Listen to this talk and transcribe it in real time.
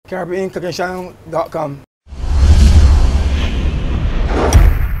CaribbeanCookingChannel.com.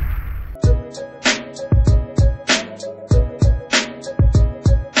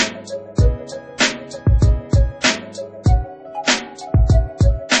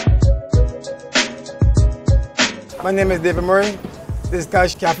 My name is David Murray. This is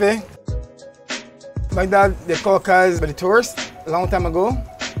Kaz Cafe. My dad, they call Kaz by the tourists a long time ago.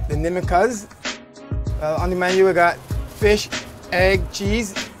 They named it Kaz. On the menu, we got fish, egg,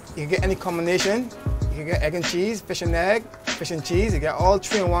 cheese. You can get any combination. You can get egg and cheese, fish and egg, fish and cheese. You get all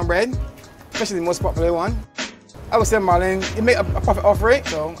three in one bread, especially the most popular one. I would say marlin. You make a profit off rate,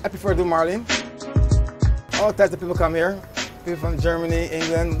 so I prefer to do marlin. All types of people come here. People from Germany,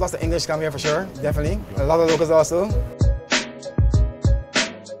 England, lots of English come here for sure, definitely. A lot of locals also.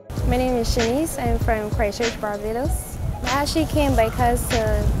 My name is Shanice. I'm from Christchurch, Barbados. I actually came by Kaz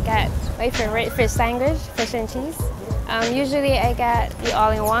to get my favorite fish sandwich, fish and cheese. Usually I get the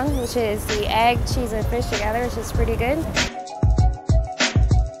all-in-one, which is the egg, cheese, and fish together, which is pretty good.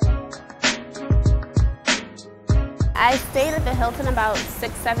 I stayed at the Hilton about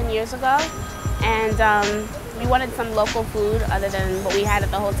 6-7 years ago, and we wanted some local food other than what we had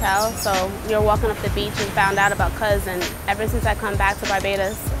at the hotel. So we were walking up the beach and found out about Kaz, and ever since I come back to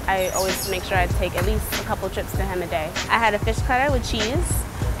Barbados, I always make sure I take at least a couple trips to him a day. I had a fish cutter with cheese,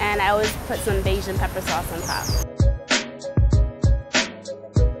 and I always put some Bajan pepper sauce on top.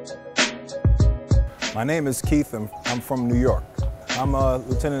 My name is Keith, and I'm from New York. I'm a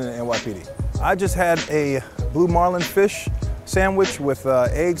lieutenant in NYPD. I just had a blue marlin fish sandwich with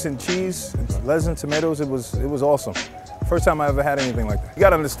eggs and cheese, lettuce and tomatoes. It was awesome. First time I ever had anything like that. You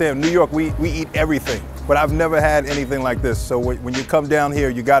gotta understand, New York, we eat everything, but I've never had anything like this. So when you come down here,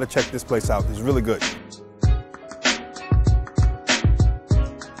 you gotta check this place out. It's really good.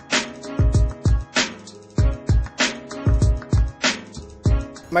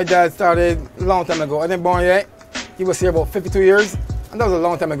 My dad started a long time ago. I didn't born yet. He was here about 52 years, and that was a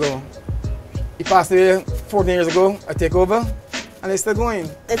long time ago. He passed away 14 years ago. I take over, and it's still going.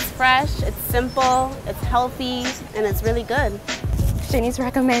 It's fresh, it's simple, it's healthy, and it's really good. Shanice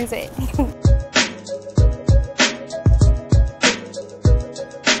recommends it.